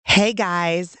Hey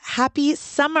guys, happy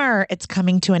summer. It's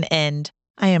coming to an end.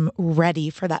 I am ready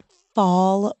for that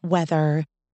fall weather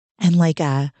and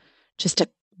just a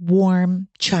warm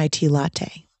chai tea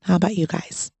latte. How about you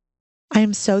guys? I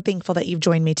am so thankful that you've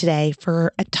joined me today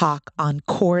for a talk on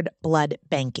cord blood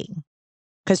banking.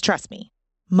 Because trust me,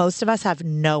 most of us have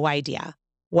no idea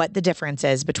what the difference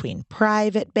is between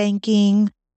private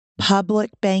banking,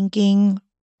 public banking,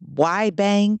 why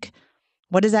bank,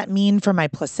 what does that mean for my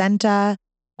placenta,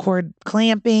 cord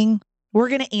clamping? We're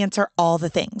going to answer all the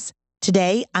things.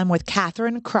 Today, I'm with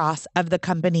Catherine Cross of the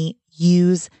company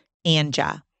Use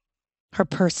Anja. Her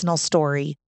personal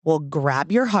story will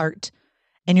grab your heart,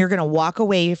 and you're going to walk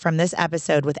away from this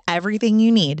episode with everything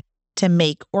you need to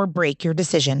make or break your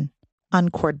decision on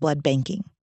cord blood banking.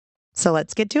 So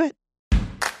let's get to it.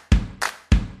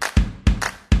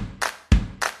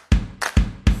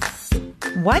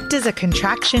 What does a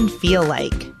contraction feel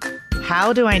like?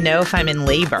 How do I know if I'm in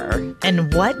labor?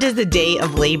 And what does a day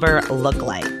of labor look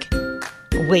like?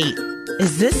 Wait,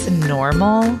 is this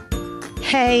normal?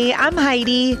 Hey, I'm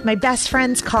Heidi. My best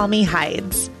friends call me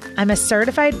Hides. I'm a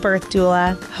certified birth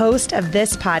doula, host of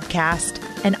this podcast,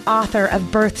 and author of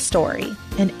Birth Story,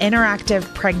 an interactive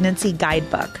pregnancy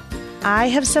guidebook. I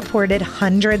have supported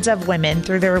hundreds of women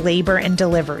through their labor and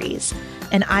deliveries,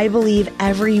 and I believe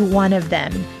every one of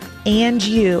them and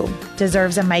you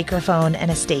deserves a microphone and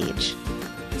a stage.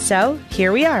 So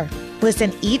here we are.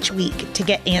 Listen each week to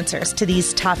get answers to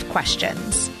these tough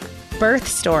questions. Birth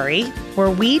Story, where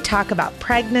we talk about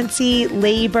pregnancy,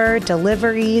 labor,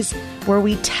 deliveries, where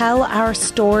we tell our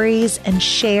stories and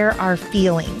share our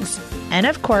feelings. And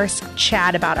of course,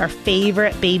 chat about our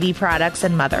favorite baby products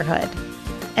and motherhood.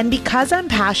 And because I'm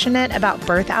passionate about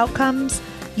birth outcomes,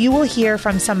 you will hear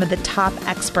from some of the top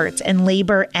experts in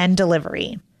labor and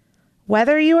delivery.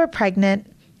 Whether you are pregnant,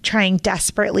 trying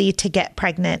desperately to get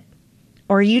pregnant,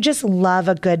 or you just love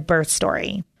a good birth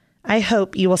story, I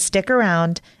hope you will stick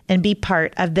around and be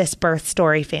part of this Birth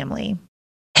Story family.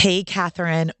 Hey,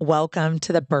 Catherine, welcome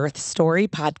to the Birth Story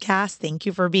podcast. Thank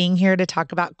you for being here to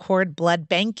talk about cord blood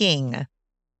banking.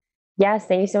 Yes,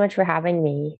 thank you so much for having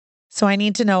me. So I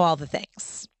need to know all the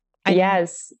things.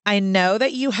 Yes. I know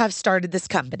that you have started this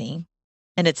company,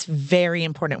 and it's very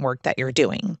important work that you're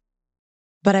doing.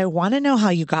 But I want to know how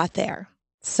you got there.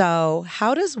 So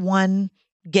how does one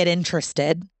get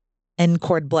interested in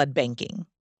cord blood banking?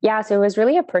 Yeah, so it was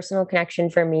really a personal connection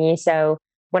for me. So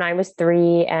when I was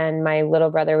 3 and my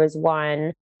little brother was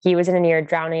 1, he was in a near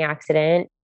drowning accident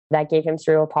that gave him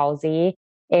cerebral palsy.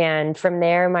 And from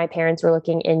there, my parents were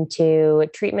looking into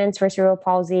treatments for cerebral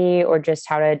palsy or just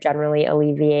how to generally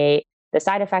alleviate the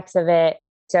side effects of it.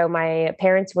 So my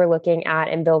parents were looking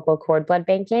at umbilical cord blood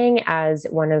banking as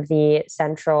one of the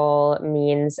central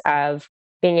means of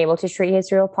being able to treat his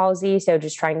cerebral palsy. So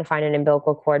just trying to find an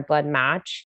umbilical cord blood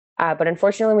match. But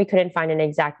unfortunately, we couldn't find an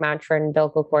exact match for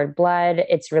umbilical cord blood.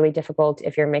 It's really difficult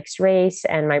if you're mixed race,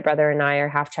 and my brother and I are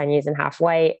half Chinese and half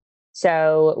white.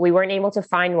 So we weren't able to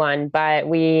find one, but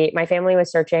my family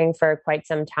was searching for quite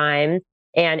some time.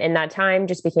 And in that time,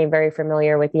 just became very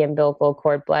familiar with the umbilical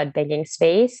cord blood banking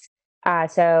space.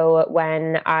 So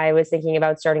when I was thinking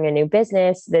about starting a new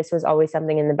business, this was always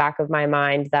something in the back of my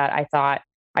mind that I thought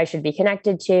I should be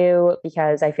connected to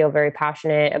because I feel very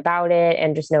passionate about it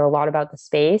and just know a lot about the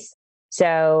space.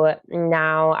 So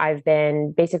now I've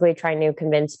been basically trying to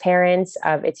convince parents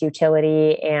of its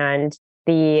utility and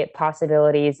the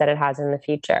possibilities that it has in the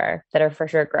future that are for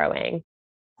sure growing.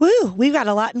 Woo, we've got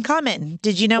a lot in common.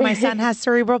 Did you know my son has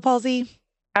cerebral palsy?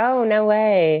 Oh, no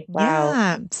way. Wow.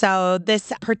 Yeah. So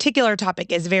this particular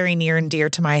topic is very near and dear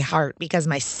to my heart because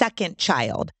my second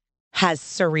child has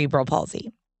cerebral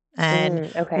palsy.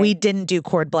 And Okay. we didn't do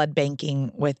cord blood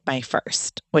banking with my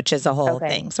first, which is a whole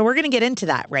thing. So we're going to get into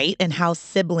that, right? And how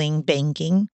sibling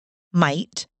banking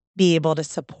might be able to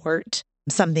support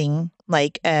something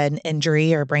like an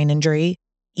injury or brain injury,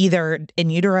 either in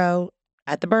utero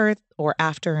at the birth or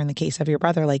after, in the case of your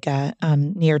brother, like a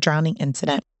near drowning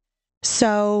incident.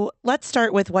 So let's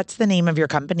start with what's the name of your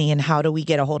company and how do we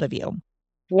get a hold of you?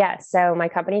 Yes. So my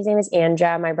company's name is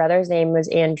Anja. My brother's name was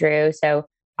Andrew. So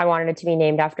I wanted it to be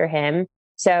named after him.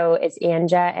 So it's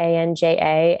Anja,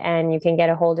 Anja, and you can get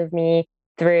a hold of me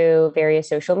through various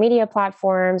social media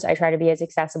platforms. I try to be as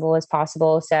accessible as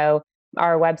possible. So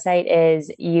our website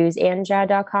is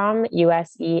useanja.com,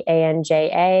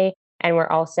 USEANJA. And we're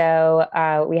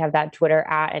also, we have that Twitter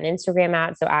 @ and Instagram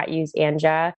 @ so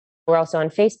 @useanja. We're also on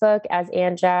Facebook as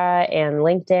Anja and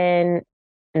LinkedIn.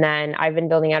 And then I've been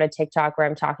building out a TikTok where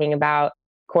I'm talking about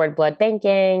cord blood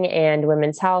banking and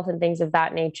women's health and things of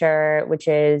that nature, which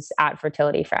is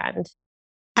 @fertilityfriend.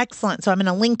 Excellent. So I'm going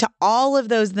to link to all of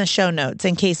those in the show notes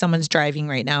in case someone's driving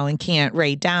right now and can't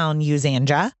write down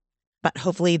Usandra. But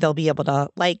hopefully they'll be able to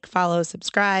like, follow,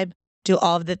 subscribe, do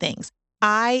all of the things.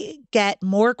 I get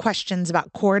more questions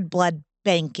about cord blood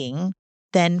banking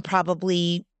than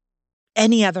probably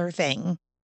any other thing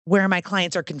where my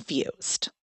clients are confused,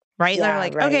 right? Yeah, They're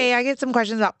like, right. okay, I get some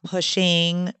questions about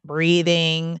pushing,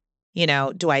 breathing,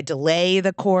 do I delay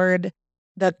the cord,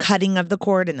 the cutting of the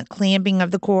cord and the clamping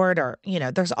of the cord, or,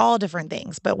 there's all different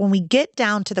things. But when we get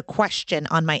down to the question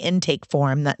on my intake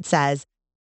form that says,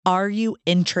 are you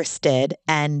interested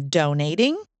in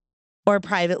donating or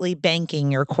privately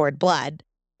banking your cord blood?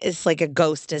 It's like a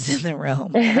ghost is in the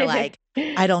room. They're like,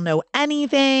 I don't know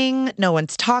anything. No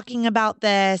one's talking about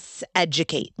this.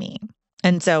 Educate me.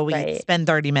 And so we Right. spend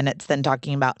 30 minutes then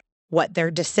talking about what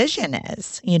their decision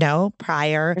is,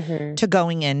 prior to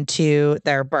going into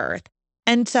their birth.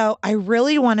 And so I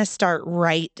really want to start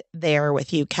right there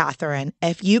with you, Catherine.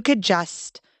 If you could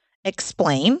just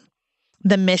explain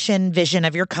the mission, vision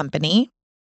of your company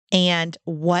and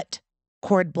what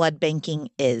cord blood banking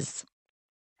is.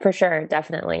 For sure,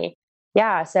 definitely.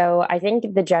 Yeah, so I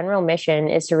think the general mission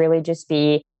is to really just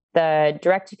be the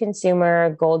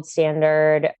direct-to-consumer, gold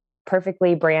standard,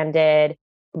 perfectly branded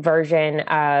version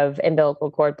of umbilical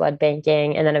cord blood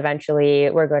banking. And then eventually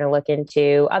we're going to look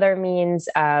into other means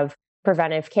of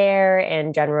preventive care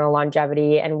and general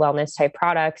longevity and wellness type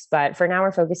products. But for now,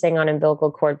 we're focusing on umbilical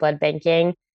cord blood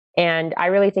banking. And I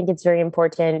really think it's very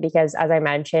important because, as I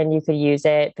mentioned, you could use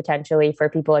it potentially for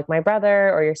people like my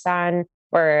brother or your son,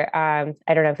 or I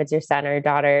don't know if it's your son or your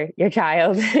daughter, your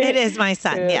child. It is my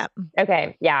son. Yeah.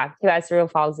 Okay. Yeah. Who has cerebral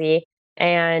palsy.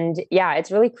 And yeah, it's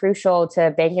really crucial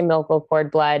to bank umbilical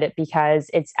cord blood because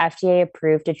it's FDA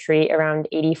approved to treat around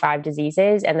 85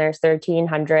 diseases. And there's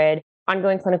 1,300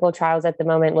 ongoing clinical trials at the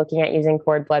moment looking at using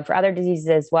cord blood for other diseases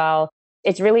as well.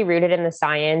 It's really rooted in the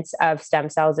science of stem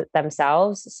cells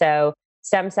themselves. So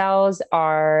stem cells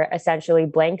are essentially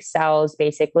blank cells,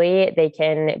 basically. They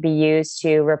can be used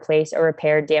to replace or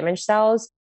repair damaged cells.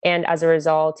 And as a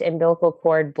result, umbilical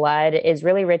cord blood is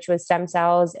really rich with stem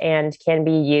cells and can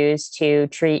be used to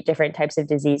treat different types of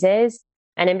diseases.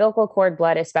 And umbilical cord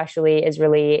blood, especially, is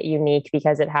really unique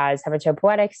because it has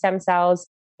hematopoietic stem cells.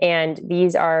 And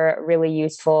these are really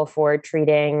useful for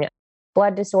treating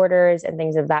blood disorders and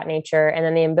things of that nature. And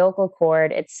then the umbilical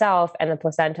cord itself and the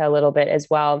placenta a little bit as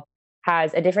well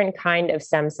has a different kind of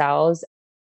stem cells.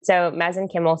 So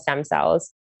mesenchymal stem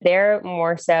cells, they're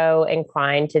more so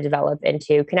inclined to develop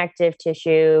into connective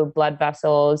tissue, blood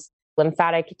vessels,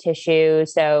 lymphatic tissue.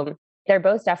 So they're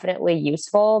both definitely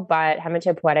useful, but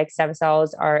hematopoietic stem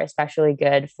cells are especially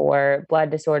good for blood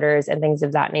disorders and things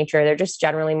of that nature. They're just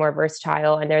generally more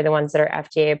versatile, and they're the ones that are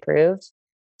FDA approved.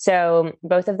 So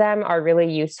both of them are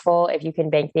really useful if you can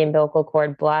bank the umbilical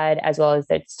cord blood as well as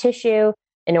its tissue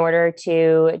in order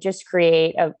to just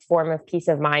create a form of peace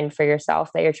of mind for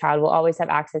yourself that your child will always have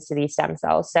access to these stem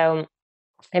cells. So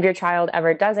if your child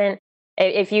ever doesn't,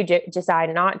 if you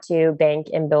decide not to bank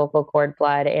umbilical cord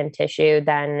blood and tissue,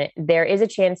 then there is a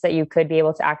chance that you could be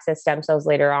able to access stem cells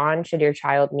later on should your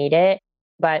child need it.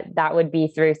 But that would be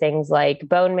through things like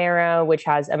bone marrow, which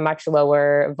has a much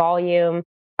lower volume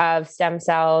of stem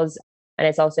cells. And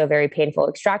it's also a very painful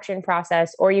extraction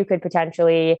process. Or you could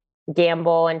potentially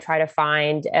gamble and try to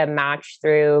find a match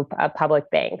through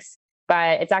public banks.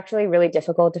 But it's actually really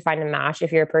difficult to find a match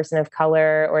if you're a person of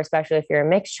color, or especially if you're a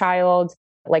mixed child,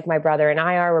 like my brother and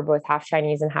I are. We're both half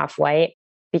Chinese and half white,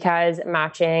 because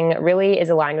matching really is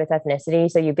aligned with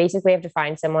ethnicity. So you basically have to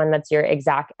find someone that's your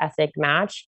exact ethnic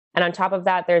match. And on top of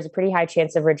that, there's a pretty high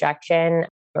chance of rejection,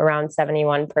 around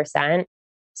 71%.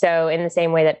 So in the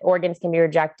same way that organs can be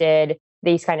rejected,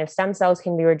 these kind of stem cells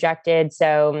can be rejected.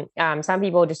 So some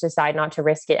people just decide not to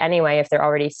risk it anyway if they're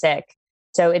already sick.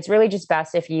 So it's really just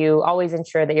best if you always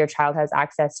ensure that your child has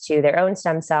access to their own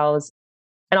stem cells.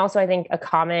 And also, I think a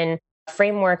common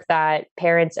framework that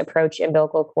parents approach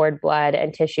umbilical cord blood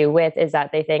and tissue with is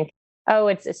that they think, oh,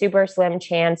 it's a super slim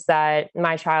chance that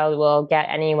my child will get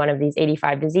any one of these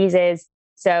 85 diseases,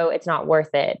 so it's not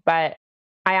worth it. But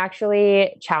I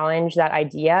actually challenge that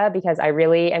idea because I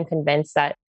really am convinced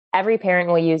that every parent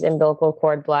will use umbilical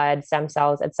cord blood stem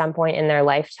cells at some point in their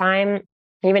lifetime,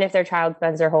 even if their child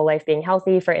spends their whole life being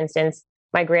healthy. For instance,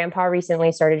 my grandpa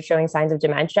recently started showing signs of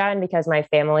dementia, and because my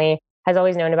family has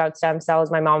always known about stem cells,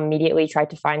 my mom immediately tried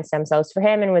to find stem cells for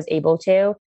him and was able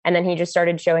to. And then he just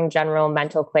started showing general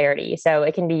mental clarity. So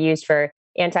it can be used for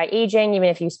anti-aging, even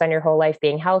if you spend your whole life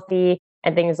being healthy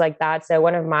and things like that. So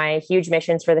one of my huge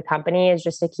missions for the company is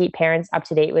just to keep parents up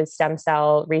to date with stem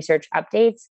cell research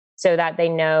updates, so that they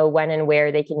know when and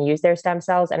where they can use their stem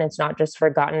cells and it's not just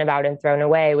forgotten about and thrown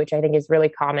away, which I think is really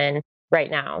common right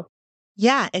now.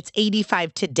 Yeah, it's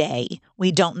 85 today.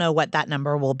 We don't know what that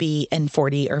number will be in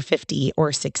 40 or 50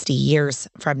 or 60 years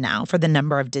from now for the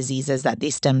number of diseases that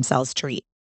these stem cells treat.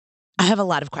 I have a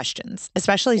lot of questions,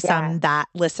 especially some that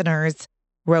listeners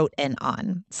wrote in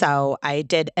on. So I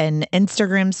did an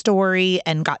Instagram story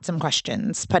and got some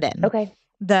questions put in. Okay.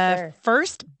 The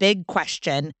first big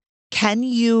question, can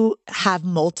you have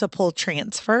multiple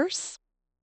transfers?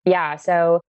 Yeah,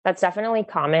 so that's definitely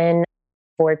common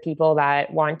for people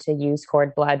that want to use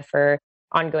cord blood for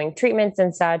ongoing treatments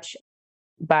and such.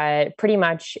 But pretty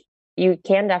much you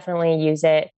can definitely use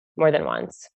it more than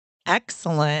once.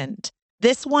 Excellent.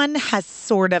 This one has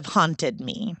sort of haunted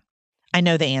me. I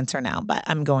know the answer now, but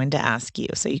I'm going to ask you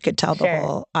so you could tell the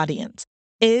whole audience.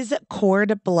 Is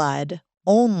cord blood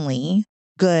only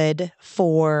good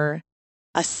for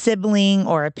a sibling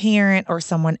or a parent or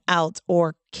someone else,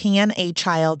 or can a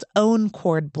child's own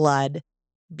cord blood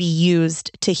be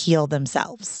used to heal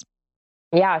themselves?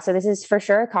 Yeah, so this is for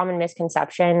sure a common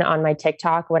misconception on my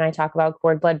TikTok when I talk about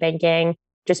cord blood banking.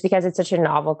 Just because it's such a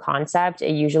novel concept,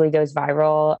 it usually goes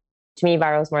viral. To me,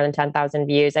 viral is more than 10,000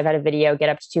 views. I've had a video get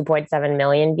up to 2.7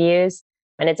 million views,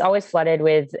 and it's always flooded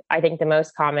with, I think the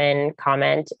most common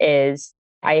comment is,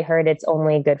 I heard it's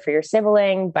only good for your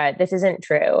sibling, but this isn't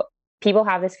true. People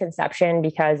have this conception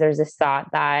because there's this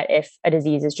thought that if a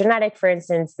disease is genetic, for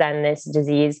instance, then this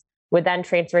disease would then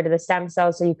transfer to the stem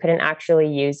cells, so you couldn't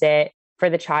actually use it for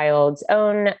the child's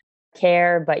own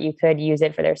care, but you could use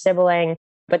it for their sibling.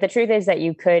 But the truth is that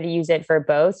you could use it for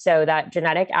both. So that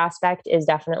genetic aspect is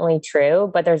definitely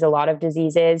true, but there's a lot of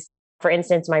diseases. For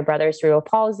instance, my brother's cerebral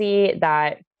palsy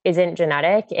that isn't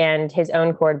genetic, and his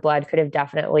own cord blood could have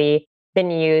definitely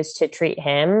been used to treat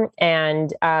him.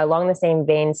 And along the same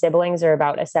vein, siblings are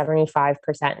about a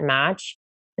 75% match.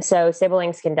 So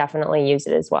siblings can definitely use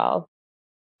it as well.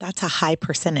 That's a high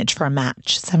percentage for a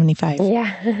match, 75%.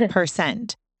 Yeah.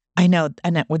 I know.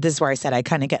 And this is where I said I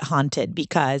kind of get haunted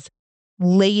because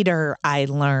later I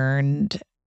learned,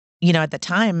 at the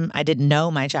time I didn't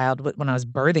know my child when I was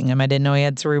birthing him. I didn't know he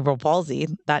had cerebral palsy.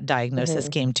 That diagnosis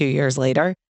came 2 years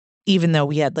later, even though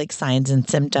we had like signs and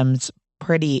symptoms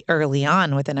pretty early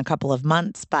on within a couple of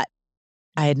months, but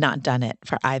I had not done it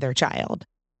for either child.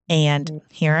 And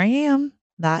here I am,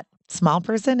 that small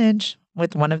percentage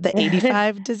with one of the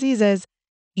 85 diseases.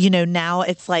 Now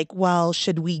it's like, well,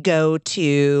 should we go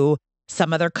to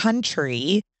some other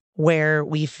country where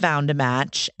we found a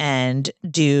match and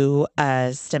do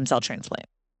a stem cell transplant?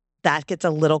 That gets a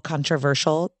little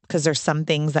controversial because there's some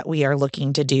things that we are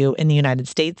looking to do in the United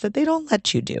States that they don't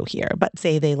let you do here, but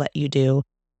say they let you do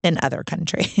in other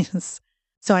countries.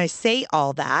 So I say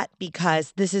all that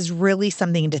because this is really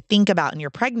something to think about in your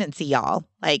pregnancy, y'all.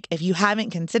 Like, if you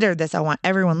haven't considered this, I want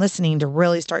everyone listening to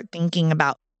really start thinking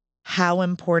about how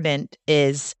important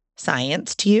is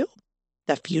science to you,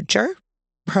 the future,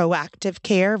 proactive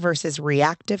care versus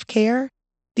reactive care.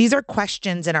 These are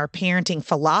questions in our parenting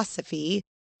philosophy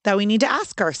that we need to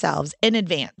ask ourselves in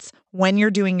advance when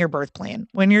you're doing your birth plan,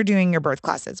 when you're doing your birth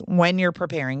classes, when you're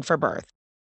preparing for birth.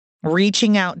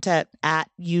 Reaching out to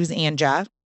 @useanja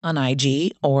on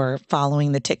IG or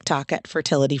following the TikTok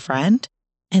 @fertilityfriend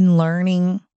and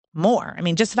learning more. I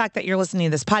mean, just the fact that you're listening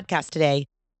to this podcast today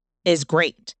is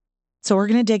great. So we're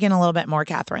going to dig in a little bit more,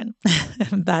 Catherine, if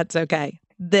that's okay.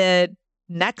 The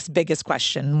next biggest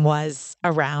question was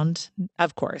around,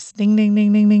 of course, ding, ding,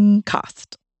 ding, ding, ding,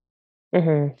 cost.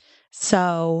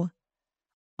 So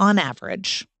on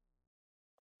average,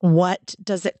 what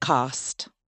does it cost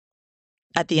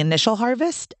at the initial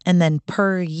harvest and then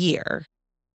per year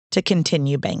to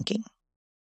continue banking?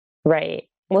 Right.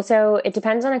 Well, so it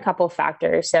depends on a couple of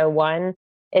factors. So one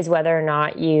is whether or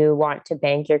not you want to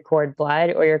bank your cord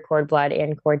blood or your cord blood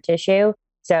and cord tissue.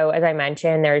 So as I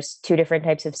mentioned, there's two different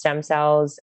types of stem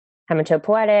cells,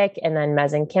 hematopoietic and then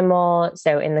mesenchymal.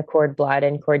 So in the cord blood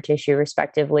and cord tissue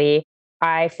respectively.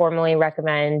 I formally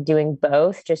recommend doing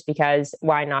both just because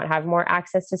why not have more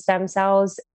access to stem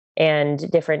cells and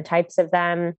different types of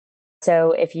them.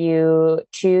 So if you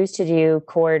choose to do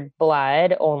cord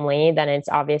blood only, then it's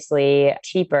obviously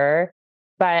cheaper,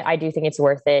 but I do think it's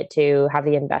worth it to have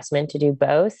the investment to do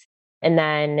both. And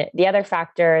then the other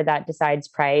factor that decides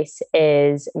price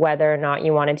is whether or not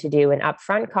you wanted to do an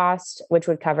upfront cost, which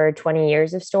would cover 20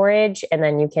 years of storage, and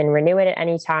then you can renew it at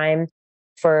any time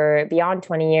for beyond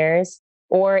 20 years.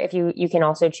 Or if you can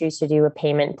also choose to do a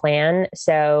payment plan.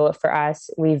 So for us,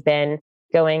 we've been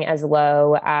going as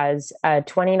low as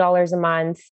 $20 a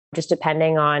month, just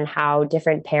depending on how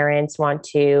different parents want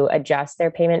to adjust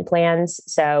their payment plans.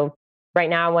 So Right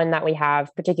now, one that we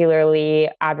have particularly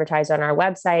advertised on our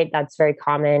website that's very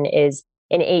common is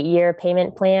an 8-year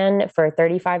payment plan for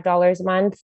 $35 a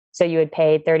month. So you would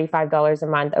pay $35 a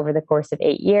month over the course of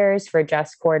 8 years for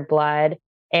just cord blood,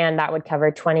 and that would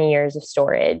cover 20 years of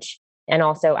storage and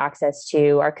also access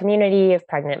to our community of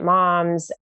pregnant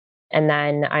moms. And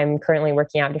then I'm currently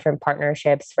working out different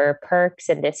partnerships for perks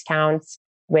and discounts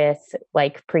with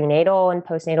like prenatal and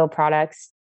postnatal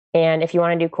products. And if you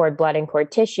want to do cord blood and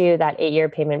cord tissue, that 8-year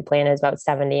payment plan is about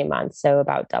 70 a month, so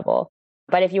about double.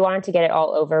 But if you wanted to get it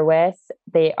all over with,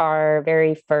 our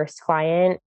very first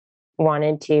client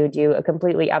wanted to do a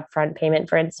completely upfront payment,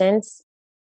 for instance,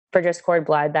 for just cord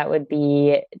blood, that would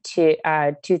be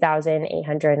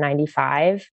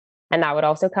 $2,895. And that would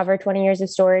also cover 20 years of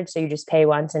storage. So you just pay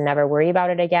once and never worry about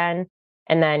it again.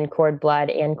 And then cord blood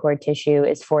and cord tissue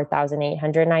is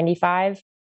 $4,895.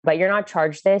 But you're not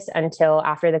charged this until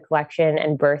after the collection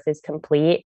and birth is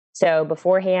complete. So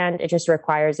beforehand, it just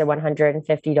requires a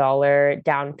 $150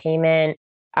 down payment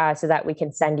so that we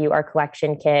can send you our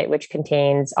collection kit, which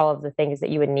contains all of the things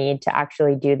that you would need to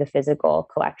actually do the physical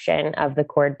collection of the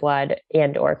cord blood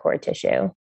and or cord tissue.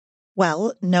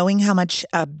 Well, knowing how much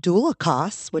a doula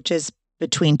costs, which is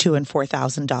between $2,000 and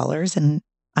 $4,000, and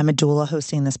I'm a doula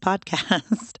hosting this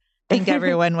podcast, I think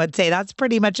everyone would say that's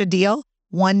pretty much a deal.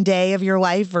 One day of your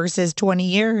life versus 20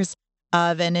 years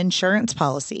of an insurance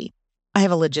policy. I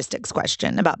have a logistics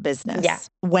question about business. Yeah.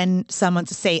 When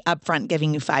someone's, say, upfront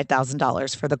giving you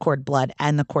 $5,000 for the cord blood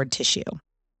and the cord tissue,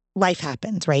 life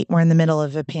happens, right? We're in the middle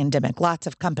of a pandemic. Lots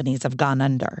of companies have gone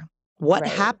under. What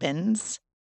happens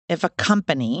if a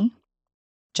company,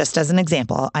 just as an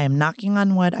example, I am knocking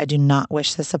on wood. I do not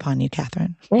wish this upon you,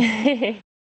 Catherine.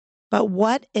 But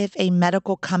what if a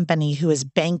medical company who is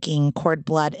banking cord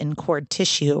blood and cord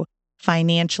tissue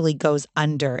financially goes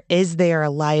under? Is there a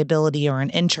liability or an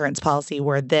insurance policy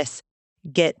where this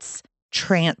gets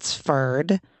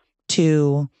transferred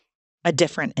to a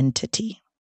different entity?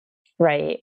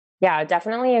 Right. Yeah,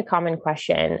 definitely a common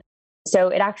question. So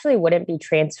it actually wouldn't be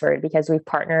transferred because we've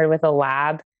partnered with a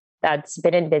lab that's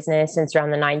been in business since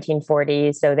around the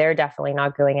 1940s. So they're definitely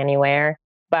not going anywhere.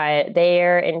 But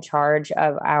they're in charge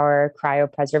of our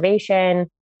cryopreservation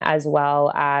as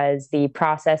well as the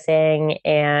processing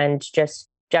and just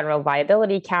general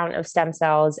viability count of stem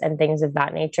cells and things of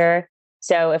that nature.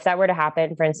 So if that were to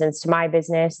happen, for instance, to my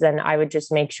business, then I would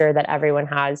just make sure that everyone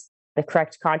has the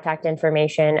correct contact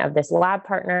information of this lab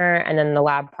partner, and then the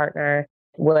lab partner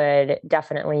would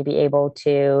definitely be able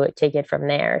to take it from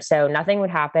there. So nothing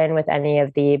would happen with any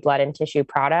of the blood and tissue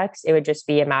products. It would just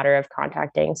be a matter of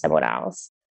contacting someone else.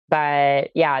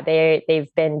 But yeah, they're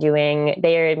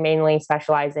mainly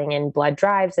specializing in blood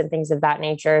drives and things of that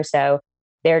nature. So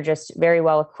they're just very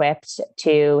well equipped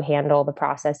to handle the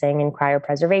processing and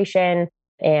cryopreservation.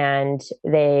 And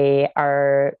they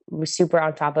are super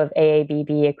on top of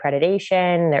AABB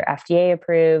accreditation. They're FDA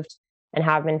approved and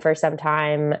have been for some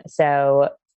time.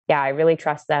 So yeah, I really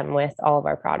trust them with all of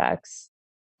our products.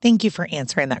 Thank you for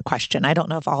answering that question. I don't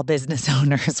know if all business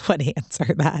owners would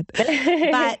answer that. But,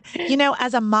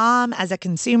 as a mom, as a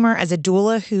consumer, as a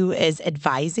doula who is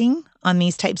advising on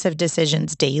these types of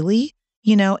decisions daily,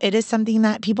 it is something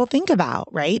that people think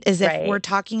about, right? As if we're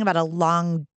talking about a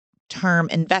long-term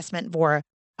investment for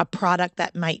a product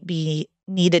that might be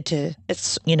needed to,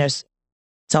 it's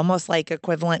almost like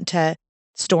equivalent to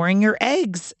storing your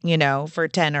eggs, for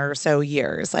 10 or so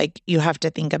years. Like you have to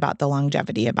think about the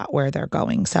longevity about where they're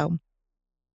going. So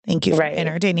thank you for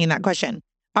entertaining that question.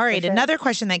 All right. Another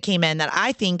question that came in that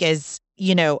I think is,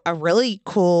 a really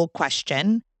cool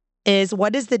question is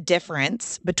what is the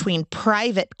difference between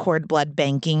private cord blood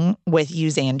banking with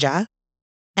Uzanja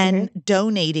and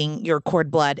donating your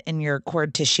cord blood and your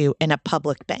cord tissue in a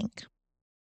public bank?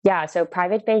 Yeah. So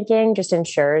private banking just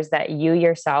ensures that you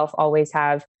yourself always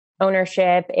have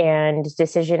ownership and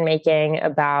decision-making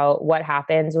about what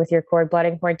happens with your cord blood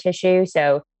and cord tissue.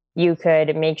 So you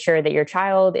could make sure that your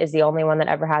child is the only one that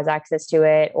ever has access to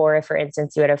it. Or if, for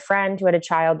instance, you had a friend who had a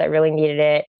child that really needed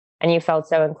it and you felt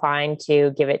so inclined to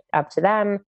give it up to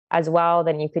them as well,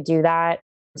 then you could do that.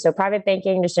 So private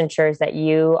banking just ensures that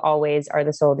you always are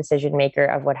the sole decision maker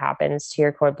of what happens to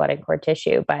your cord blood and cord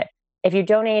tissue. But if you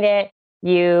donate it,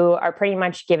 you are pretty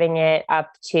much giving it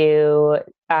up to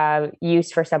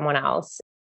use for someone else.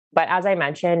 But as I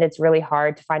mentioned, it's really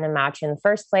hard to find a match in the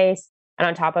first place. And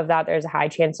on top of that, there's a high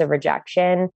chance of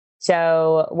rejection.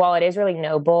 So while it is really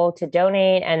noble to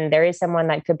donate and there is someone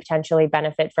that could potentially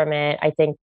benefit from it, I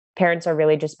think parents are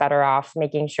really just better off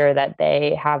making sure that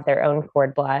they have their own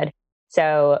cord blood.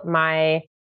 So my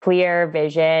clear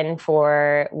vision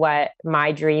for what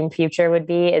my dream future would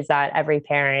be is that every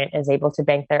parent is able to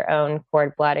bank their own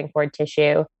cord blood and cord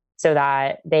tissue so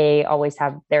that they always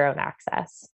have their own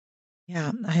access.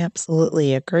 Yeah, I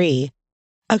absolutely agree.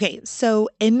 Okay, so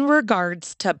in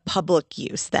regards to public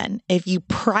use, then, if you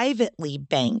privately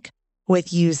bank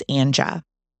with Use Anja,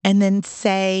 and then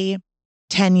say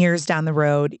 10 years down the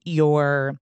road,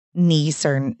 your niece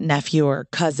or nephew or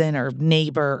cousin or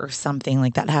neighbor or something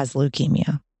like that has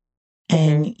leukemia,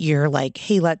 and you're like,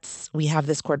 hey, we have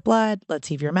this cord blood, let's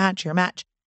see if you're a match.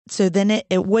 So then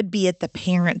it would be at the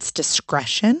parent's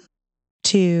discretion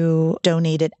to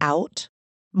donate it out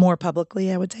more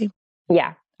publicly, I would say.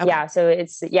 Yeah. Okay. Yeah. So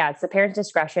it's the parent's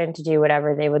discretion to do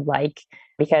whatever they would like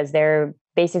because they're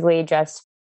basically just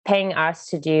paying us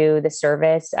to do the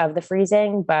service of the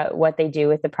freezing, but what they do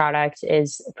with the product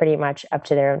is pretty much up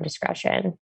to their own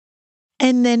discretion.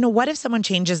 And then what if someone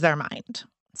changes their mind?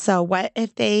 So what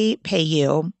if they pay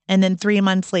you and then 3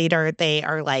 months later they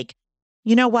are like,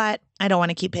 you know what? I don't want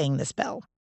to keep paying this bill.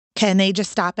 Can they just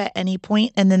stop at any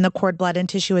point and then the cord blood and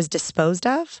tissue is disposed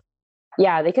of?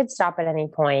 Yeah, they could stop at any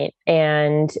point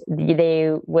and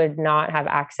they would not have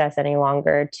access any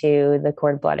longer to the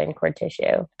cord blood and cord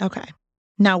tissue. Okay.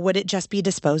 Now, would it just be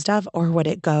disposed of or would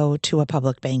it go to a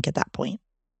public bank at that point?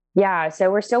 Yeah,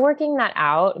 so we're still working that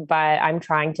out, but I'm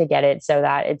trying to get it so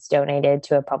that it's donated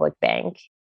to a public bank.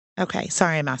 Okay.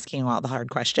 Sorry, I'm asking you all the hard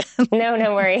questions.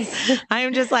 No worries.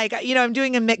 I'm just like, I'm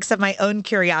doing a mix of my own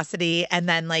curiosity and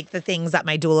then like the things that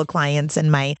my doula clients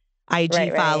and my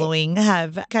IG following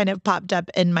have kind of popped up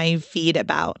in my feed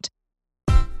about.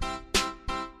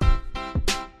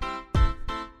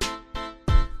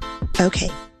 Okay.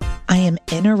 I am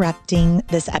interrupting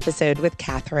this episode with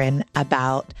Catherine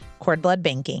about cord blood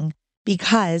banking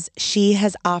because she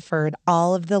has offered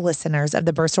all of the listeners of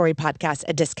the Birth Story podcast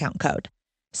a discount code.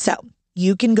 So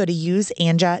you can go to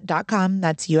useanja.com,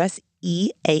 that's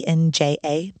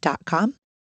useanja.com,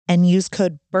 and use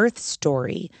code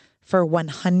BIRTHSTORY for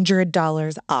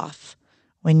 $100 off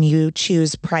when you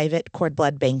choose private cord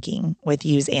blood banking with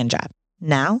Use Anja.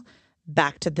 Now,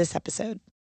 back to this episode.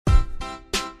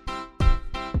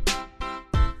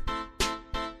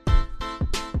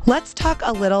 Let's talk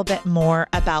a little bit more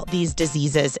about these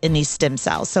diseases in these stem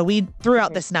cells. So we threw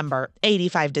out this number,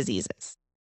 85 diseases.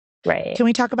 Right. Can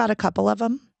we talk about a couple of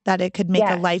them that it could make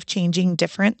a life-changing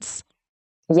difference?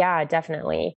 Yeah,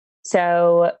 definitely.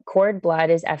 So cord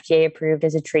blood is FDA approved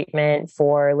as a treatment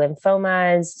for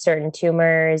lymphomas, certain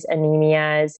tumors,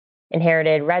 anemias,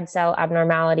 inherited red cell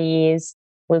abnormalities,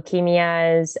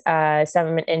 leukemias,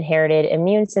 some inherited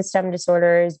immune system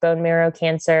disorders, bone marrow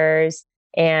cancers,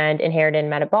 and inherited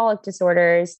metabolic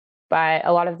disorders. But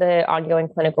a lot of the ongoing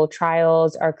clinical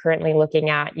trials are currently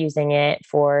looking at using it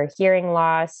for hearing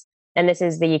loss. And this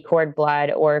is the cord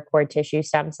blood or cord tissue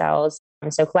stem cells.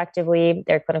 So collectively,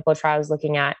 there are clinical trials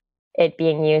looking at it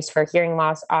being used for hearing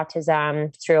loss,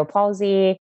 autism, cerebral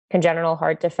palsy, congenital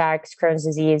heart defects, Crohn's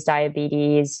disease,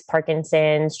 diabetes,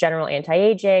 Parkinson's, general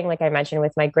anti-aging, like I mentioned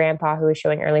with my grandpa who was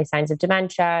showing early signs of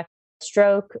dementia,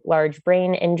 stroke, large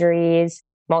brain injuries,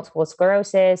 multiple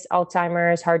sclerosis,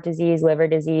 Alzheimer's, heart disease, liver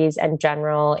disease, and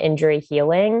general injury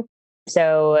healing.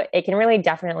 So it can really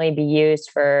definitely be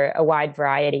used for a wide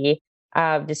variety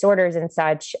of disorders and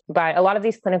such. But a lot of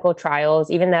these clinical trials,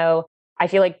 even though I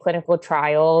feel like clinical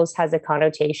trials has a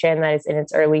connotation that is in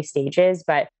its early stages,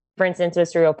 but for instance, with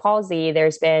cerebral palsy,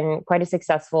 there's been quite a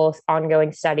successful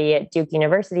ongoing study at Duke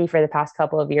University for the past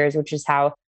couple of years, which is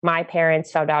how my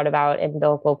parents found out about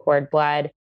umbilical cord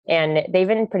blood. And they've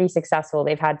been pretty successful.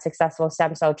 They've had successful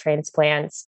stem cell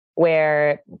transplants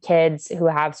where kids who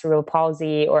have cerebral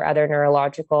palsy or other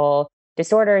neurological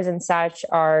disorders and such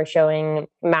are showing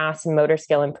mass and motor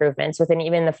skill improvements within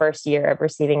even the first year of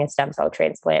receiving a stem cell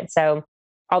transplant. So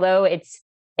although it's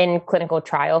in clinical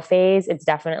trial phase, it's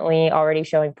definitely already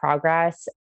showing progress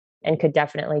and could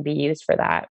definitely be used for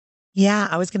that. Yeah,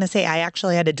 I was going to say, I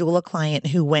actually had a doula client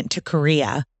who went to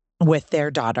Korea with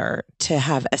their daughter to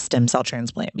have a stem cell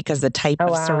transplant because the type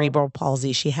of cerebral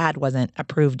palsy she had wasn't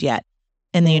approved yet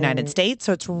in the United States.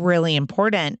 So it's really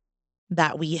important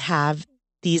that we have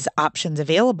these options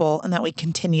available and that we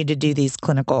continue to do these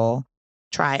clinical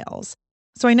trials.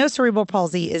 So I know cerebral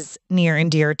palsy is near and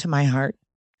dear to my heart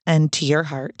and to your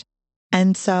heart.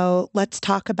 And so let's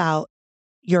talk about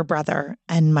your brother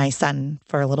and my son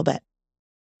for a little bit.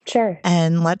 Sure.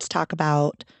 And let's talk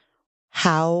about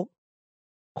how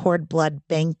cord blood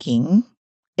banking,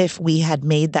 if we had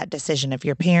made that decision, if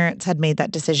your parents had made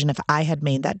that decision, if I had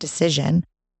made that decision,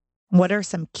 what are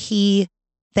some key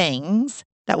things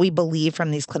that we believe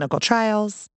from these clinical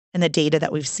trials and the data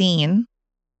that we've seen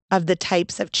of the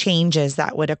types of changes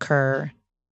that would occur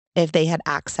if they had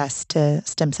access to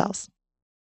stem cells.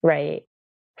 Right.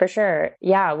 For sure.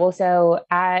 Yeah. Well, so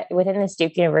within this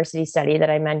Duke University study that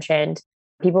I mentioned,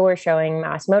 people were showing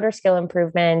mass motor skill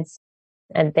improvements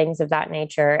and things of that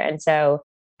nature. And so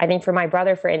I think for my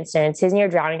brother, for instance, his near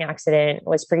drowning accident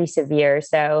was pretty severe.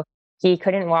 So he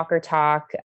couldn't walk or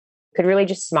talk, could really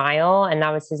just smile. And that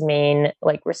was his main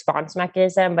like response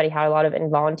mechanism, but he had a lot of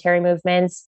involuntary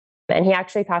movements. And he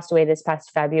actually passed away this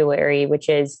past February, which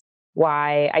is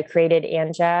why I created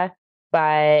Anja.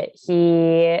 But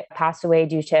he passed away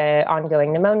due to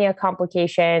ongoing pneumonia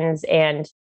complications. And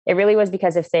it really was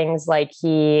because of things like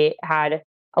he had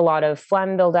a lot of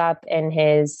phlegm buildup in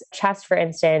his chest, for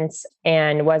instance,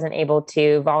 and wasn't able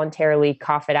to voluntarily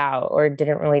cough it out or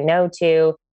didn't really know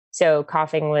to. So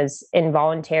coughing was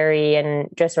involuntary and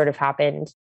just sort of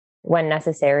happened when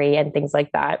necessary and things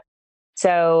like that.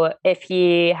 So if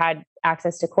he had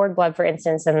access to cord blood, for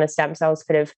instance, then the stem cells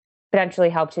could have potentially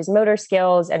helped his motor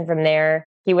skills. And from there,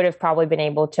 he would have probably been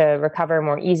able to recover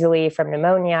more easily from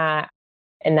pneumonia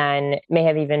and then may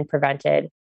have even prevented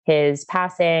his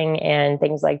passing and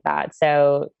things like that.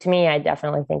 So to me, I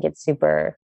definitely think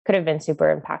could have been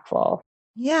super impactful.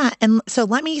 Yeah. And so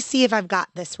let me see if I've got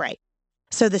this right.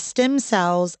 So the stem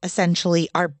cells essentially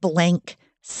are blank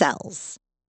cells.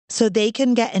 So they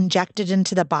can get injected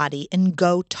into the body and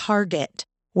go target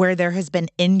where there has been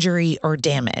injury or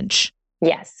damage.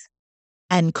 Yes.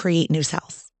 And create new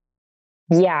cells.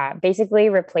 Yeah. Basically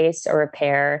replace or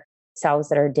repair cells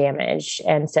that are damaged.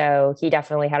 And so he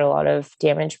definitely had a lot of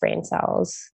damaged brain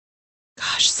cells.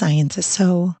 Gosh, science is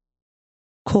so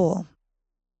cool.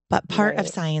 But part of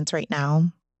science right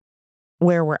now,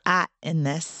 where we're at in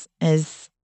this, is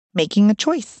making a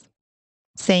choice,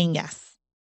 saying yes,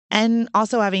 and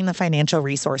also having the financial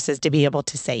resources to be able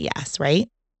to say yes, right?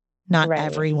 Not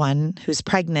everyone who's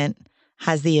pregnant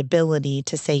has the ability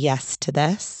to say yes to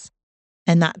this.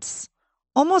 And that's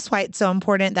almost why it's so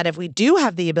important that if we do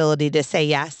have the ability to say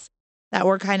yes, that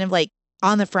we're kind of like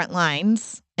on the front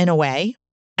lines in a way.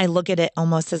 I look at it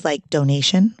almost as like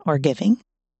donation or giving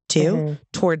too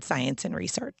towards science and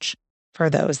research for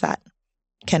those that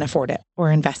can afford it,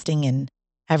 or investing in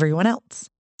everyone else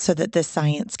so that this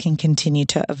science can continue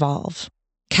to evolve.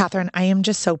 Catherine, I am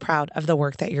just so proud of the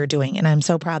work that you're doing. And I'm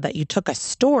so proud that you took a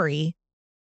story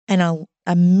and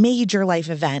a major life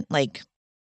event. Like,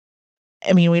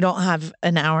 I mean, we don't have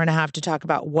an hour and a half to talk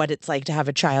about what it's like to have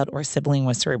a child or a sibling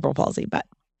with cerebral palsy, but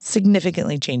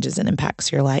significantly changes and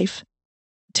impacts your life.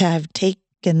 To have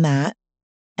taken that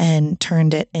and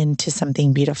turned it into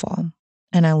something beautiful.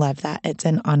 And I love that. It's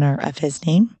in honor of his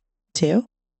name too.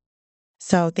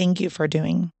 So thank you for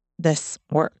doing this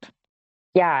work.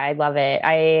 Yeah, I love it.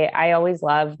 I always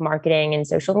love marketing and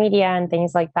social media and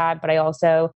things like that, but I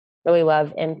also really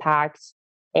love impact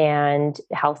and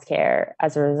healthcare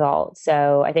as a result.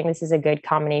 So I think this is a good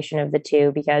combination of the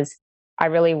two, because I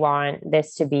really want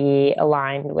this to be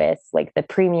aligned with like the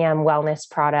premium wellness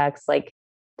products, like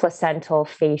placental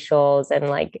facials and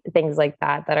like things like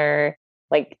that are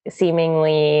like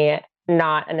seemingly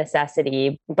not a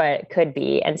necessity, but could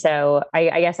be. And so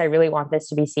I guess I really want this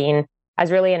to be seen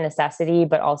as really a necessity,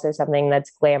 but also something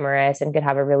that's glamorous and could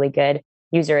have a really good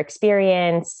user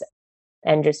experience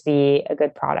and just be a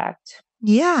good product.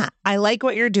 Yeah, I like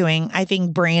what you're doing. I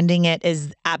think branding it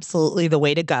is absolutely the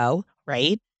way to go,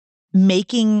 right?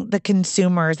 Making the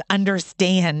consumers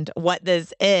understand what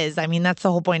this is. I mean, that's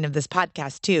the whole point of this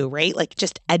podcast too, right? Like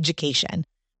just education.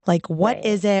 Like, what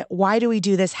is it? Why do we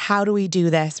do this? How do we do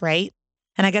this, right?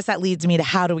 And I guess that leads me to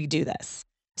how do we do this?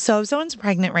 So if someone's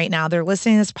pregnant right now, they're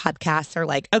listening to this podcast, they're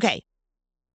like, okay,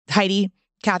 Heidi,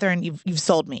 Catherine, you've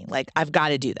sold me. Like, I've got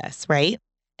to do this, right?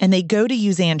 And they go to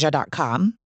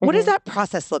useanja.com. What does that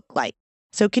process look like?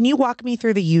 So can you walk me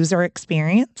through the user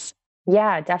experience?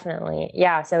 Yeah, definitely.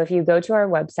 Yeah. So if you go to our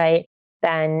website,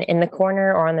 then in the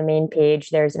corner or on the main page,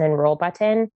 there's an enroll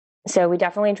button. So we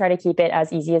definitely try to keep it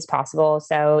as easy as possible.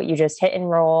 So you just hit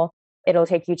enroll. It'll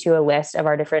take you to a list of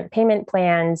our different payment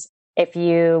plans. If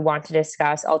you want to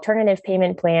discuss alternative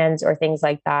payment plans or things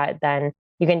like that, then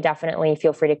you can definitely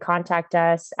feel free to contact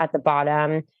us. At the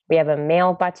bottom, we have a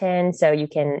mail button, so you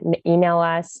can email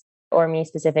us or me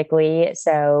specifically.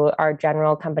 So our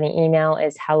general company email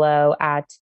is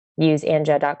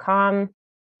hello@useanja.com.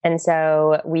 And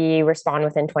so we respond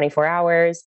within 24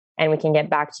 hours and we can get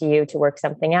back to you to work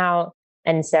something out.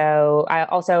 And so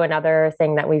also another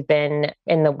thing that we've been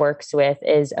in the works with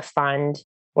is a fund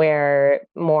where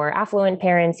more affluent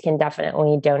parents can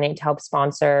definitely donate to help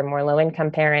sponsor more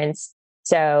low-income parents.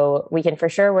 So we can for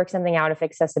sure work something out if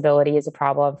accessibility is a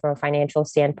problem from a financial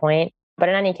standpoint. But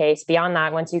in any case, beyond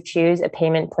that, once you choose a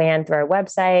payment plan through our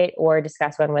website or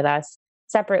discuss one with us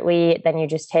separately, then you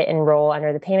just hit enroll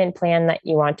under the payment plan that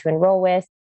you want to enroll with.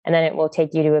 And then it will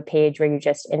take you to a page where you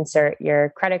just insert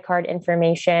your credit card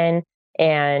information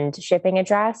and shipping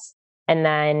address. And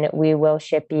then we will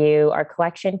ship you our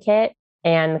collection kit.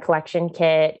 And the collection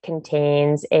kit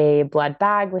contains a blood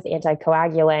bag with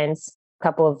anticoagulants, a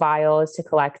couple of vials to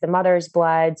collect the mother's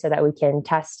blood so that we can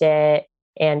test it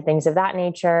and things of that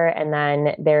nature. And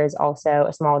then there's also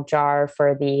a small jar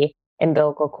for the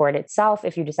umbilical cord itself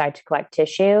if you decide to collect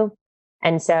tissue.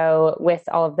 And so with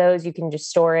all of those, you can just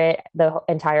store it, the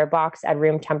entire box, at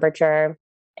room temperature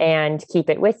and keep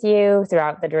it with you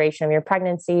throughout the duration of your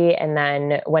pregnancy. And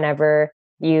then whenever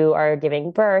you are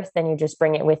giving birth, then you just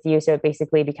bring it with you. So it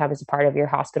basically becomes a part of your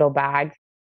hospital bag.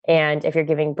 And if you're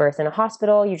giving birth in a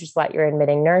hospital, you just let your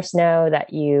admitting nurse know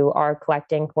that you are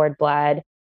collecting cord blood.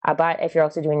 But if you're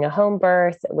also doing a home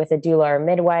birth with a doula or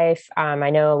midwife, I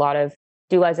know a lot of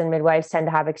doulas and midwives tend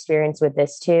to have experience with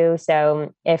this too.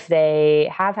 So if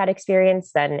they have had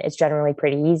experience, then it's generally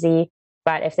pretty easy.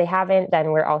 But if they haven't,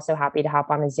 then we're also happy to hop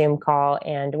on a Zoom call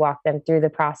and walk them through the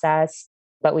process.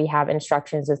 But we have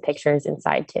instructions with pictures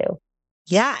inside too.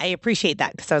 Yeah, I appreciate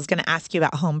that because I was going to ask you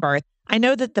about home birth. I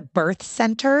know that the birth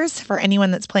centers, for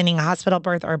anyone that's planning a hospital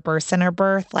birth or a birth center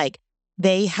birth, like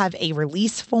they have a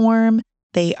release form.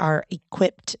 They are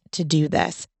equipped to do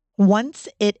this. Once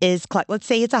it is collected, let's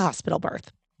say it's a hospital birth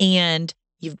and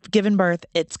you've given birth,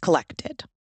 it's collected.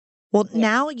 Well,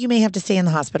 now you may have to stay in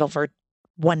the hospital for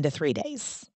 1 to 3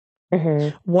 days.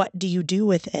 Mm-hmm. What do you do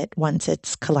with it once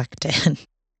it's collected?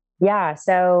 Yeah,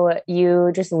 so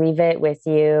you just leave it with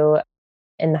you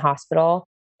in the hospital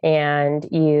and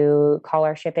you call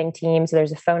our shipping team. So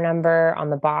there's a phone number on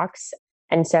the box.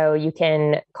 And so you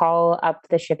can call up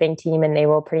the shipping team and they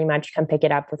will pretty much come pick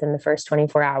it up within the first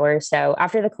 24 hours. So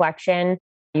after the collection,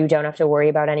 you don't have to worry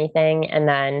about anything. And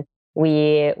then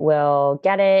we will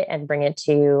get it and bring it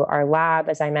to our lab,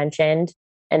 as I mentioned.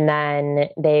 And then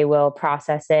they will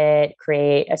process it,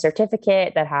 create a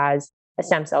certificate that has a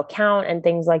stem cell count and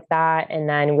things like that. And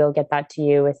then we'll get that to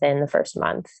you within the first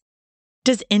month.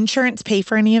 Does insurance pay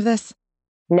for any of this?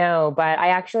 No, but I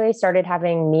actually started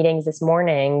having meetings this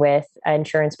morning with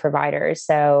insurance providers.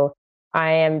 So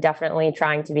I am definitely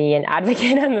trying to be an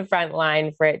advocate on the front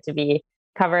line for it to be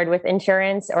covered with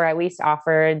insurance or at least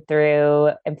offered through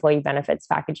employee benefits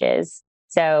packages.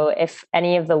 So if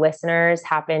any of the listeners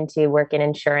happen to work in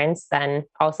insurance, then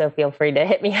also feel free to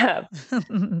hit me up.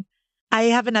 I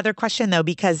have another question though,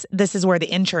 because this is where the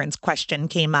insurance question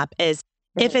came up is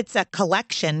if it's a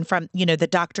collection from, the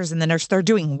doctors and the nurse, they're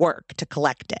doing work to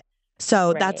collect it.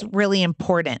 So that's really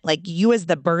important. Like you as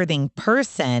the birthing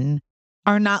person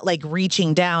are not like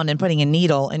reaching down and putting a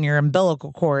needle in your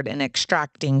umbilical cord and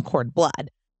extracting cord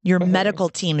blood. Your medical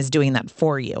team is doing that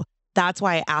for you. That's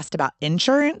why I asked about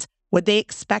insurance. Would they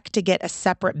expect to get a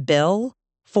separate bill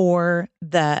for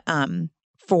the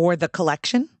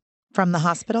collection from the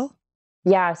hospital?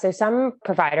 Yeah, so some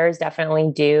providers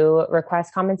definitely do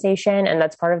request compensation, and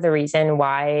that's part of the reason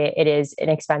why it is an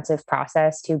expensive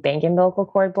process to bank umbilical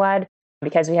cord blood,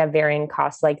 because we have varying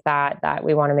costs like that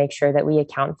we want to make sure that we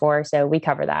account for. So we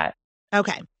cover that.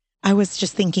 Okay. I was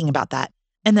just thinking about that.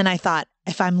 And then I thought,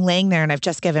 if I'm laying there and I've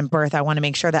just given birth, I want to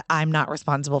make sure that I'm not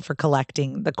responsible for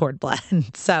collecting the cord blood.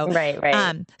 So,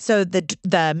 right. So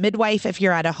the midwife, if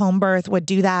you're at a home birth, would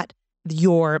do that.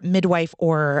 Your midwife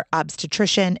or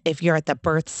obstetrician, if you're at the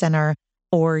birth center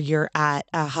or you're at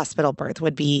a hospital birth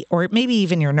would be, or maybe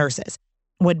even your nurses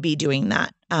would be doing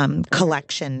that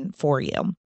collection for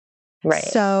you. Right.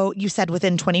 So you said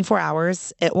within 24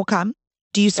 hours, it will come.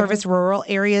 Do you service rural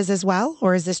areas as well?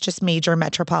 Or is this just major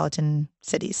metropolitan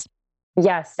cities?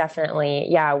 Yes, definitely.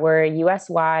 Yeah, we're US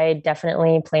wide,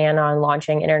 definitely plan on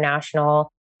launching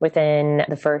international within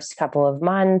the first couple of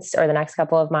months or the next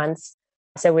couple of months.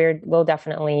 So we'll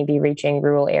definitely be reaching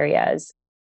rural areas.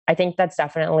 I think that's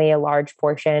definitely a large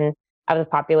portion of the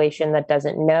population that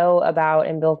doesn't know about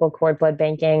umbilical cord blood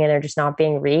banking and they're just not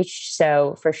being reached.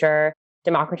 So for sure,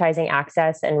 democratizing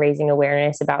access and raising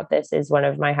awareness about this is one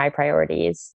of my high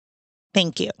priorities.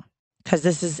 Thank you. Because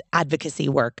this is advocacy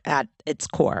work at its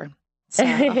core. So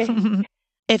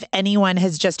if anyone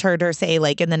has just heard her say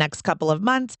like in the next couple of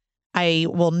months, I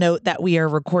will note that we are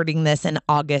recording this in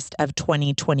August of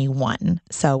 2021.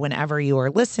 So whenever you are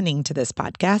listening to this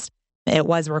podcast, it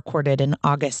was recorded in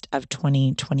August of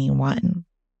 2021.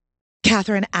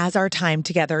 Catherine, as our time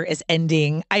together is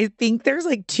ending, I think there's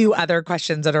like 2 other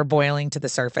questions that are boiling to the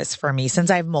surface for me since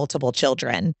I have multiple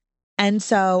children. And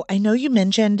so I know you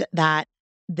mentioned that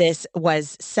this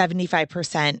was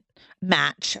 75%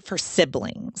 match for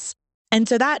siblings. And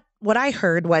so that what I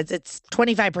heard was it's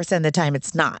 25% of the time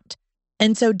it's not.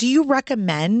 And so do you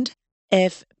recommend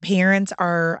if parents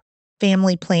are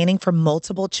family planning for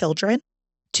multiple children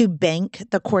to bank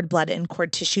the cord blood and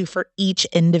cord tissue for each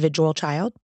individual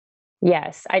child?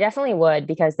 Yes, I definitely would,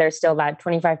 because there's still that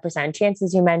 25% chance,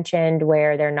 as you mentioned,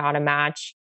 where they're not a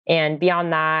match. And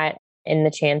beyond that, in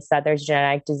the chance that there's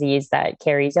genetic disease that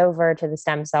carries over to the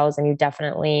stem cells, and you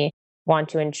definitely want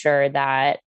to ensure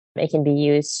that it can be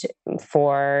used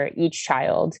for each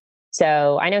child.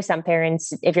 So I know some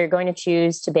parents, if you're going to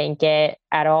choose to bank it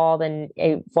at all, then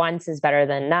once is better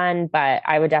than none, but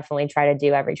I would definitely try to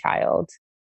do every child.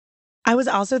 I was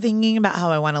also thinking about how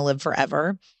I want to live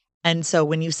forever. And so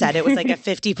when you said it was like a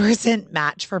 50%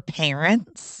 match for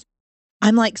parents,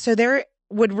 I'm like, so there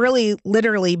would really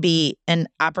literally be an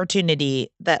opportunity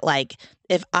that, like,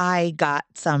 if I got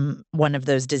one of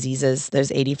those diseases,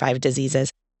 those 85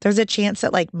 diseases, there's a chance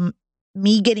that like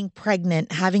me getting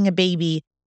pregnant, having a baby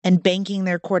and banking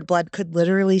their cord blood could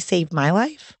literally save my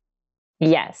life.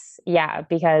 Yes. Yeah.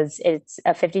 Because it's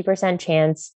a 50%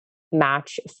 chance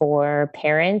match for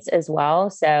parents as well.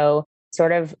 So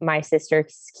sort of my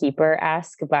sister's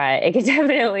keeper-esque, but it could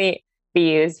definitely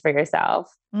be used for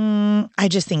yourself. I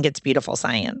just think it's beautiful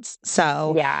science.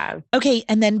 So, yeah. Okay.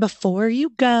 And then before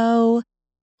you go,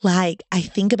 like, I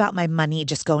think about my money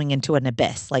just going into an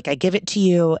abyss. Like, I give it to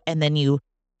you and then you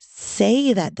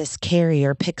say that this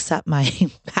carrier picks up my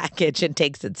package and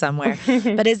takes it somewhere.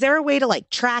 But is there a way to like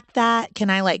track that? Can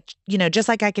I like, just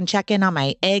like I can check in on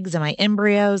my eggs and my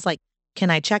embryos, like, can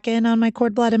I check in on my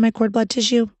cord blood and my cord blood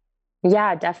tissue?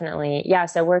 Yeah, definitely. Yeah.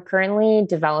 So we're currently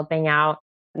developing out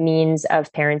means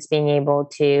of parents being able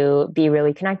to be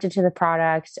really connected to the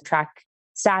product, track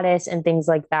status and things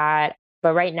like that.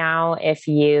 But right now, if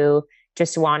you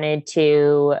just wanted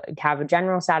to have a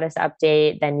general status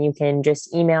update, then you can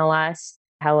just email us,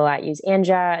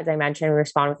 hello@useanja. As I mentioned,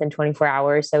 respond within 24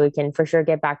 hours. So we can for sure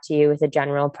get back to you with a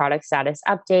general product status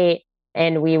update.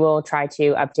 And we will try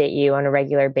to update you on a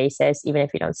regular basis, even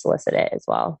if you don't solicit it as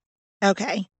well.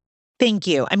 Okay. Thank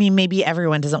you. I mean, maybe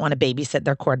everyone doesn't want to babysit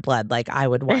their cord blood like I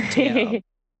would want to.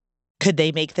 Could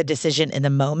they make the decision in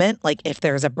the moment, like if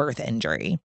there's a birth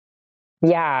injury?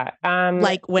 Yeah.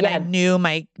 Like when I knew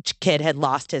my kid had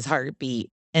lost his heartbeat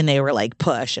and they were like,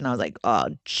 push. And I was like, oh,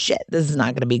 shit, this is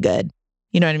not going to be good.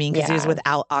 You know what I mean? Because he was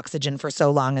without oxygen for so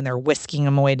long and they're whisking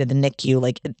him away to the NICU.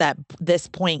 Like at this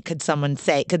point, could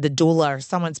the doula or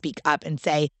someone speak up and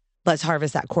say, let's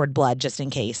harvest that cord blood just in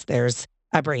case there's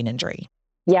a brain injury?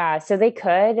 Yeah, so they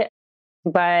could,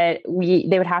 but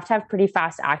they would have to have pretty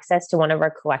fast access to one of our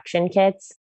collection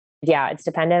kits. Yeah, it's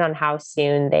dependent on how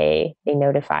soon they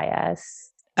notify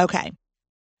us. Okay.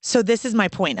 So this is my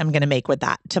point I'm going to make with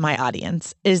that to my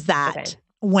audience is that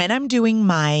when I'm doing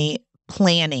my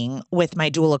planning with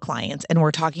my doula clients and we're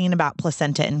talking about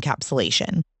placenta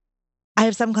encapsulation, I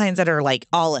have some clients that are like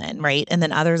all in, right? And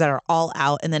then others that are all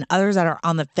out and then others that are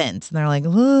on the fence and they're like,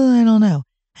 oh, I don't know.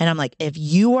 And I'm like, if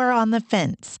you are on the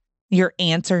fence, your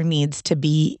answer needs to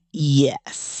be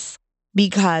yes,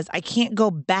 because I can't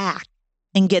go back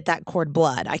and get that cord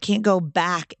blood. I can't go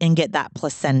back and get that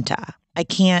placenta. I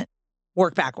can't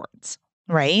work backwards,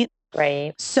 right?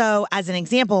 Right. So as an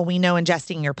example, we know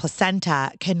ingesting your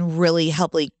placenta can really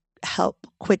help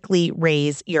quickly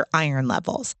raise your iron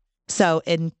levels. So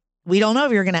we don't know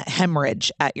if you're going to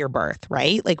hemorrhage at your birth,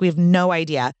 right? Like we have no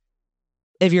idea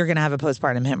if you're going to have a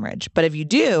postpartum hemorrhage. But if you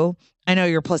do, I know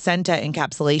your placenta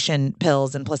encapsulation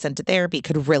pills and placenta therapy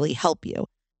could really help you.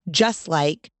 Just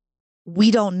like we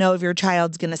don't know if your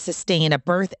child's going to sustain a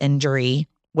birth injury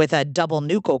with a double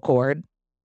nuchal cord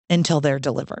until they're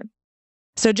delivered.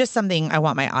 So just something I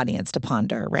want my audience to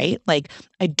ponder, right? Like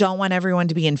I don't want everyone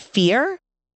to be in fear,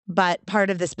 but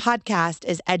part of this podcast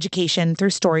is education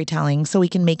through storytelling so we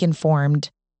can make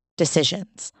informed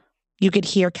decisions. You could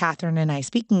hear Catherine and I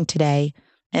speaking today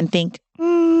and think,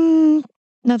 no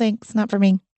thanks, not for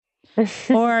me.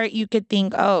 Or you could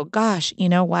think, oh gosh, you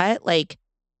know what? Like,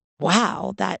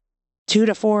 wow, that $2,000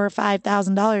 to $4,000 or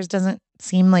 $5,000 doesn't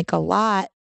seem like a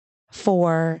lot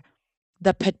for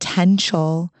the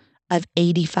potential of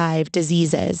 85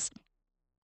 diseases.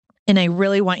 And I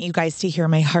really want you guys to hear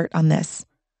my heart on this.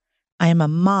 I am a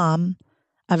mom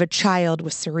of a child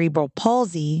with cerebral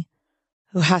palsy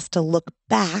who has to look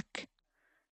back,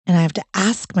 and I have to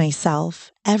ask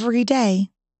myself every day,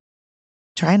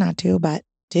 try not to, but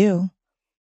do,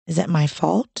 is it my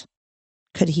fault?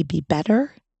 Could he be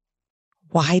better?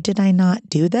 Why did I not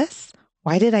do this?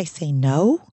 Why did I say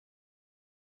no?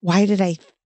 Why did I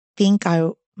think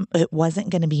it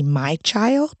wasn't going to be my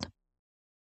child?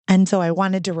 And so I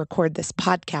wanted to record this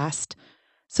podcast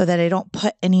so that I don't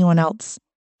put anyone else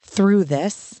through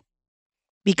this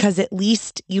because at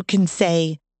least you can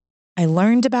say, I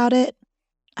learned about it.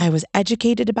 I was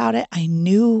educated about it. I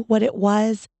knew what it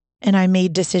was, and I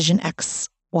made decision X,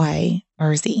 Y,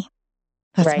 or Z.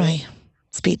 That's my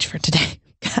speech for today.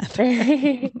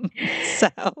 So,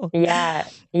 yeah.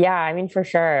 I mean, for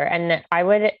sure. And I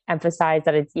would emphasize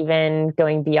that it's even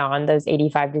going beyond those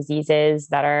 85 diseases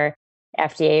that are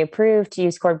FDA approved to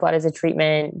use cord blood as a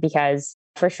treatment, because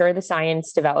for sure the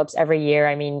science develops every year.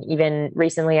 I mean, even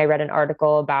recently I read an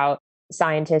article about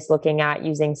scientists looking at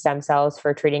using stem cells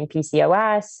for treating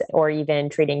PCOS or even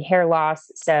treating hair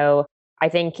loss. So I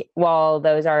think while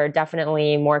those are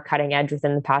definitely more cutting edge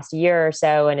within the past year or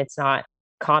so, and it's not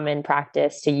common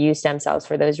practice to use stem cells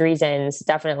for those reasons,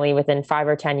 definitely within 5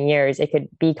 or 10 years, it could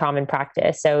be common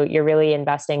practice. So you're really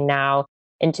investing now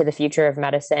into the future of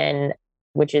medicine,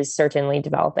 which is certainly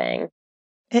developing.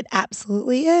 It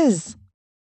absolutely is.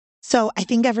 So I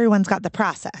think everyone's got the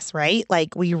process, right?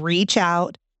 Like we reach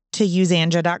out to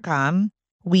useanja.com.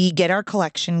 We get our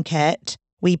collection kit.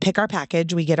 We pick our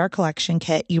package. We get our collection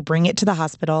kit. You bring it to the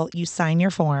hospital. You sign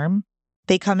your form.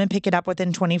 They come and pick it up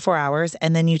within 24 hours,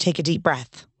 and then you take a deep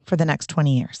breath for the next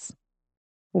 20 years.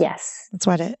 Yes. That's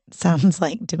what it sounds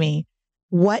like to me.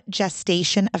 What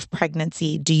gestation of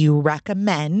pregnancy do you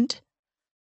recommend?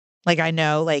 Like, I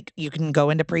know, like, you can go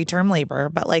into preterm labor,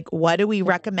 but like, what do we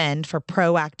recommend for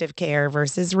proactive care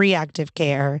versus reactive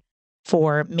care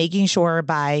for making sure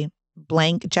by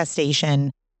blank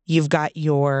gestation, you've got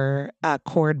your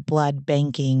cord blood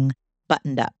banking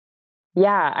buttoned up?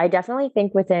 Yeah, I definitely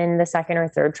think within the second or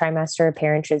third trimester, a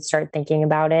parent should start thinking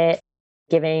about it.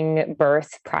 Giving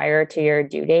birth prior to your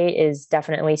due date is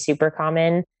definitely super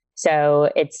common. So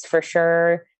it's for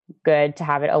sure good to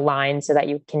have it aligned so that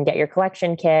you can get your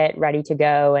collection kit ready to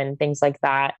go and things like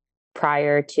that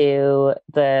prior to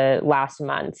the last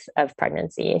month of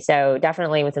pregnancy. So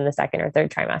definitely within the second or third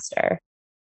trimester.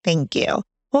 Thank you.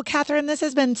 Well, Catherine, this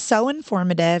has been so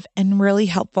informative and really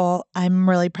helpful. I'm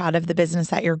really proud of the business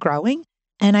that you're growing,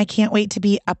 and I can't wait to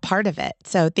be a part of it.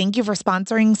 So thank you for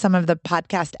sponsoring some of the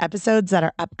podcast episodes that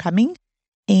are upcoming.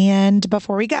 And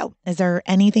before we go, is there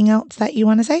anything else that you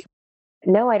want to say?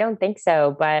 No, I don't think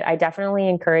so, but I definitely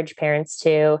encourage parents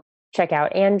to check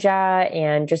out Anja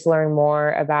and just learn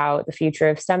more about the future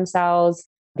of stem cells,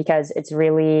 because it's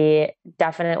really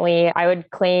definitely, I would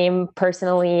claim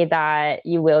personally that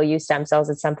you will use stem cells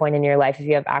at some point in your life if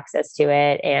you have access to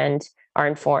it and are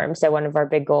informed. So one of our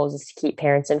big goals is to keep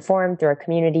parents informed through our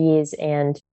communities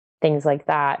and things like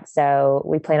that. So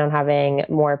we plan on having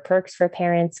more perks for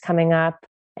parents coming up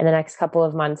in the next couple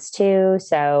of months too.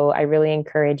 So I really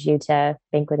encourage you to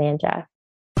think with Anja.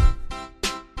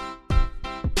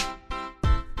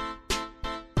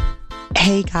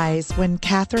 Hey guys, when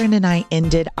Catherine and I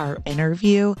ended our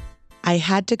interview, I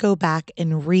had to go back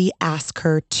and re-ask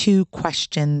her 2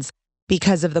 questions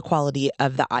because of the quality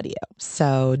of the audio.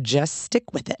 So just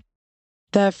stick with it.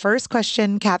 The first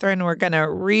question, Catherine, we're going to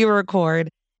re-record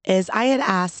is I had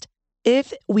asked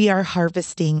if we are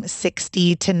harvesting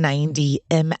 60 to 90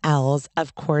 mLs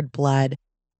of cord blood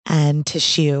and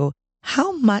tissue,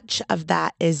 how much of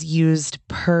that is used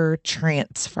per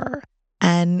transfer?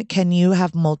 And can you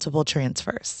have multiple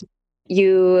transfers?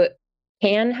 You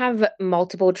can have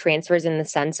multiple transfers in the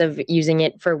sense of using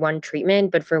it for one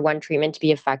treatment, but for one treatment to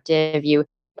be effective, you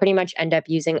pretty much end up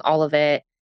using all of it.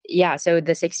 Yeah, so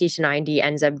the 60 to 90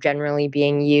 ends up generally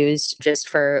being used just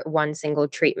for one single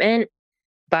treatment,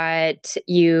 but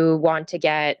you want to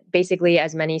get basically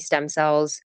as many stem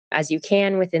cells as you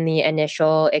can within the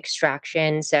initial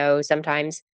extraction. So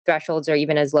sometimes thresholds are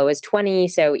even as low as 20.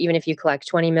 So even if you collect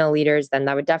 20 milliliters, then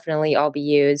that would definitely all be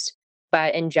used.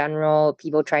 But in general,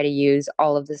 people try to use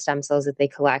all of the stem cells that they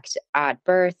collect at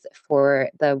birth for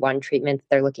the one treatment that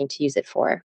they're looking to use it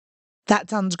for. That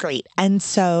sounds great. And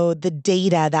so the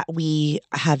data that we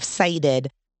have cited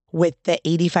with the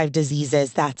 85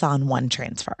 diseases, that's on one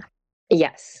transfer.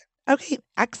 Yes. Okay,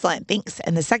 excellent. Thanks.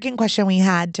 And the second question we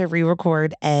had to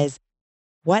re-record is,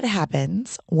 what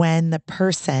happens when the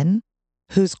person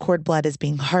whose cord blood is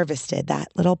being harvested, that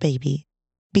little baby,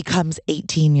 becomes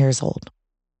 18 years old?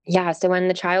 Yeah, so when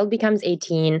the child becomes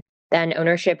 18, then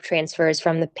ownership transfers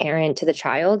from the parent to the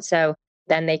child. So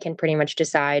then they can pretty much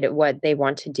decide what they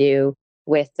want to do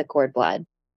with the cord blood.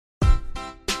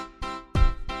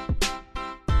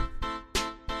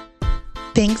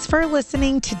 Thanks for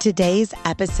listening to today's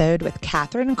episode with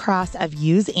Catherine Cross of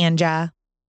Use Anja.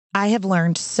 I have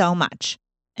learned so much,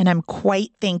 and I'm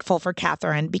quite thankful for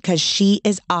Catherine because she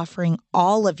is offering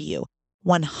all of you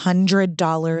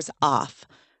 $100 off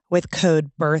with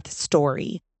code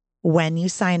BIRTHSTORY when you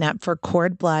sign up for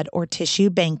cord blood or tissue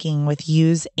banking with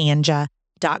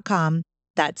useanja.com.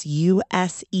 That's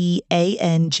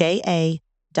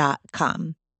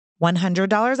USEANJA.com.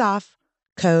 $100 off,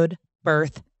 code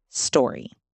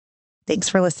BIRTHSTORY. Thanks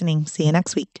for listening. See you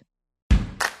next week.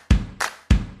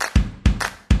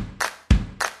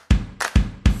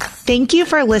 Thank you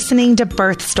for listening to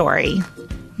Birth Story.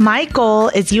 My goal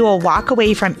is you will walk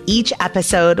away from each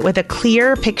episode with a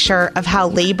clear picture of how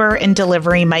labor and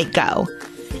delivery might go,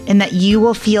 and that you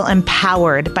will feel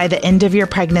empowered by the end of your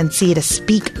pregnancy to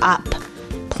speak up,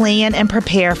 plan and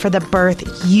prepare for the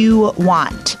birth you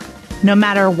want, no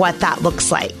matter what that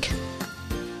looks like.